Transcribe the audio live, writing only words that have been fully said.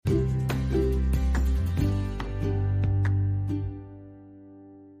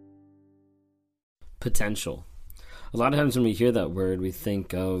Potential. A lot of times when we hear that word, we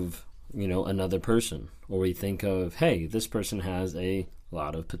think of, another person, or we think of, hey, this person has a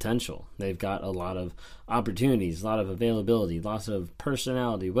lot of potential. They've got a lot of opportunities, a lot of availability, lots of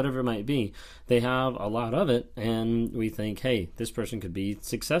personality, whatever it might be. They have a lot of it, and we think, hey, this person could be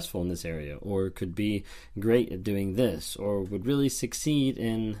successful in this area, or could be great at doing this, or would really succeed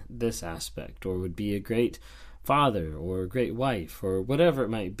in this aspect, or would be a great father, or a great wife, or whatever it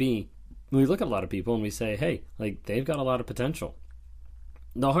might be. We look at a lot of people and we say, hey, they've got a lot of potential.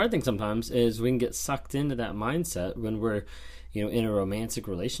 The hard thing sometimes is we can get sucked into that mindset when we're, in a romantic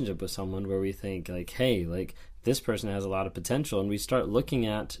relationship with someone, where we think hey, this person has a lot of potential, and we start looking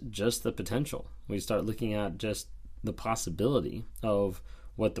at just the potential. We start looking at just the possibility of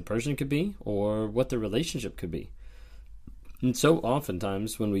what the person could be or what the relationship could be. And so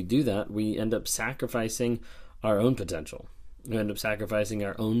oftentimes when we do that, we end up sacrificing our own potential. We end up sacrificing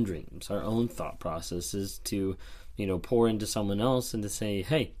our own dreams, our own thought processes to, pour into someone else and to say,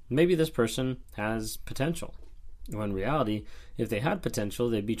 hey, maybe this person has potential. When in reality, if they had potential,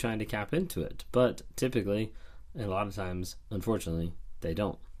 they'd be trying to cap into it. But typically, and a lot of times, unfortunately, they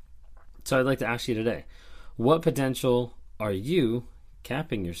don't. So I'd like to ask you today, what potential are you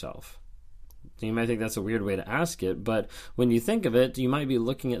capping yourself? You might think that's a weird way to ask it, but when you think of it, you might be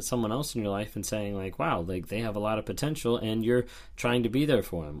looking at someone else in your life and saying wow, they have a lot of potential, and you're trying to be there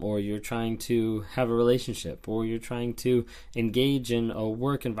for them, or you're trying to have a relationship, or you're trying to engage in a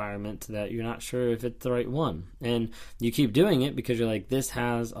work environment that you're not sure if it's the right one. And you keep doing it because you're this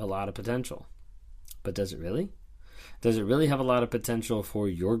has a lot of potential. But does it really? Does it really have a lot of potential for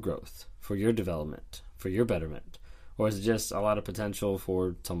your growth, for your development, for your betterment? Or is it just a lot of potential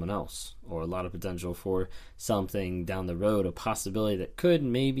for someone else, or a lot of potential for something down the road, a possibility that could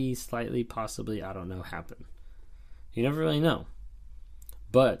maybe, slightly, possibly, I don't know, happen? You never really know.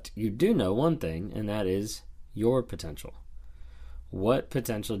 But you do know one thing, and that is your potential. What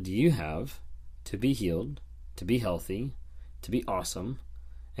potential do you have to be healed, to be healthy, to be awesome,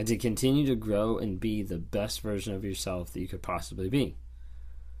 and to continue to grow and be the best version of yourself that you could possibly be?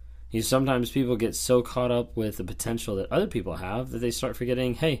 Sometimes people get so caught up with the potential that other people have that they start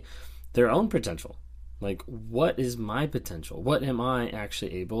forgetting, hey, their own potential. What is my potential? What am I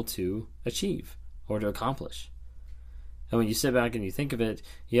actually able to achieve or to accomplish? And when you sit back and you think of it,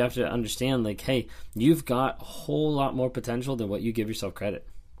 you have to understand, hey, you've got a whole lot more potential than what you give yourself credit.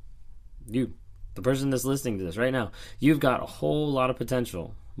 You, the person that's listening to this right now, you've got a whole lot of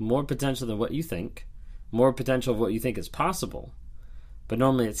potential, more potential than what you think, more potential of what you think is possible. But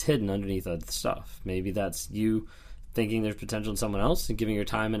normally it's hidden underneath other stuff. Maybe that's you thinking there's potential in someone else and giving your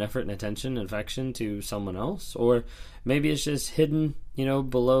time and effort and attention and affection to someone else. Or maybe it's just hidden,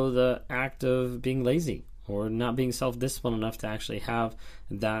 below the act of being lazy or not being self-disciplined enough to actually have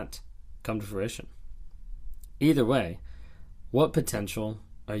that come to fruition. Either way, what potential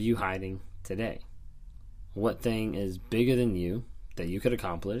are you hiding today? What thing is bigger than you that you could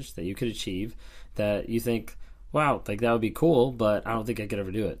accomplish, that you could achieve, that you think, wow, that would be cool, but I don't think I could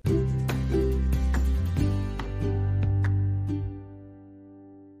ever do it.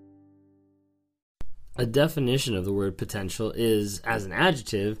 A definition of the word potential is, as an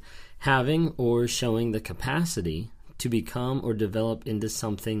adjective, having or showing the capacity to become or develop into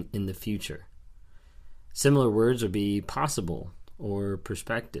something in the future. Similar words would be possible, or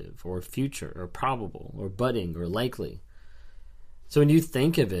perspective, or future, or probable, or budding, or likely. So when you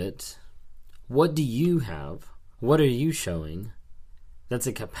think of it, what do you have? What are you showing that's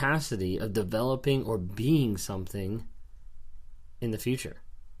a capacity of developing or being something in the future?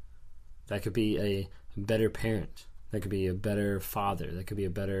 That could be a better parent. That could be a better father. That could be a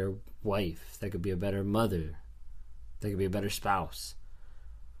better wife. That could be a better mother. That could be a better spouse.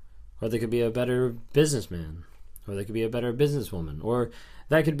 Or they could be a better businessman. Or they could be a better businesswoman. Or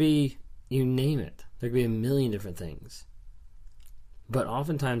that could be, you name it. There could be a million different things. But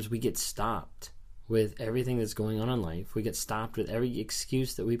oftentimes we get stopped with everything that's going on in life. We get stopped with every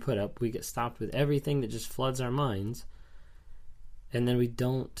excuse that we put up. We get stopped with everything that just floods our minds. And then we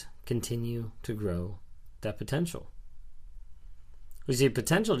don't continue to grow that potential. You see,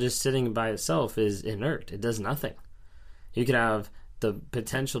 potential just sitting by itself is inert. It does nothing. You could have the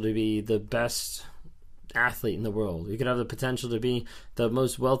potential to be the best athlete in the world. You could have the potential to be the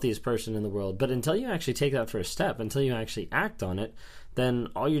most wealthiest person in the world. But until you actually take that first step, until you actually act on it, then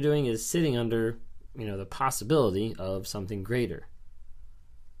all you're doing is sitting under the possibility of something greater.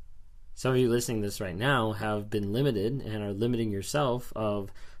 Some of you listening to this right now have been limited and are limiting yourself of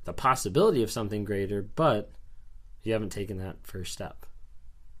the possibility of something greater, but you haven't taken that first step.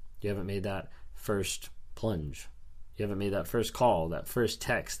 You haven't made that first plunge. You haven't made that first call, that first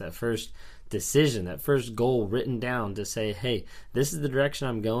text, that first decision, that first goal written down to say, hey, this is the direction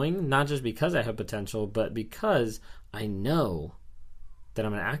I'm going, not just because I have potential, but because I know that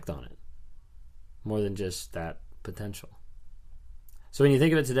I'm going to act on it more than just that potential. So when you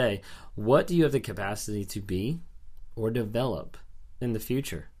think of it today, what do you have the capacity to be or develop in the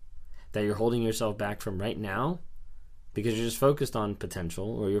future that you're holding yourself back from right now because you're just focused on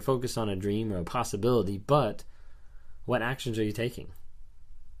potential, or you're focused on a dream or a possibility, but what actions are you taking?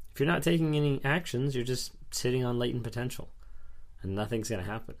 If you're not taking any actions, you're just sitting on latent potential and nothing's going to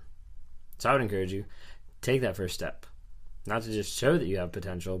happen. So I would encourage you, take that first step. Not to just show that you have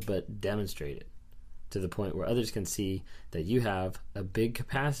potential, but demonstrate it to the point where others can see that you have a big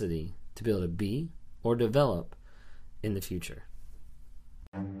capacity to be able to be or develop in the future.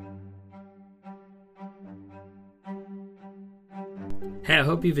 Hey, I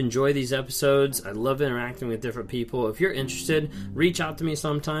hope you've enjoyed these episodes. I love interacting with different people. If you're interested, reach out to me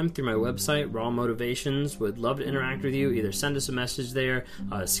sometime through my website, Raw Motivations. Would love to interact with you. Either send us a message there,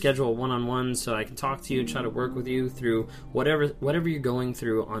 schedule a one-on-one so I can talk to you and try to work with you through whatever you're going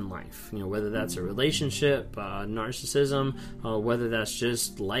through on life. You know, whether that's a relationship, narcissism, whether that's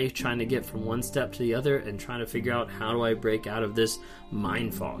just life, trying to get from one step to the other and trying to figure out how do I break out of this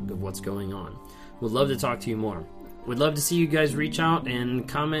mind fog of what's going on. Would love to talk to you more. Would love to see you guys reach out and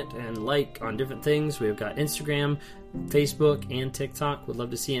comment and like on different things. We've got Instagram, Facebook, and TikTok. Would love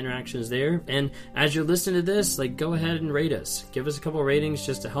to see interactions there. And as you're listening to this, go ahead and rate us. Give us a couple ratings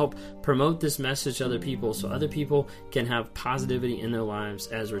just to help promote this message to other people so other people can have positivity in their lives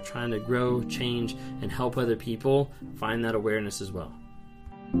as we're trying to grow, change, and help other people find that awareness as well.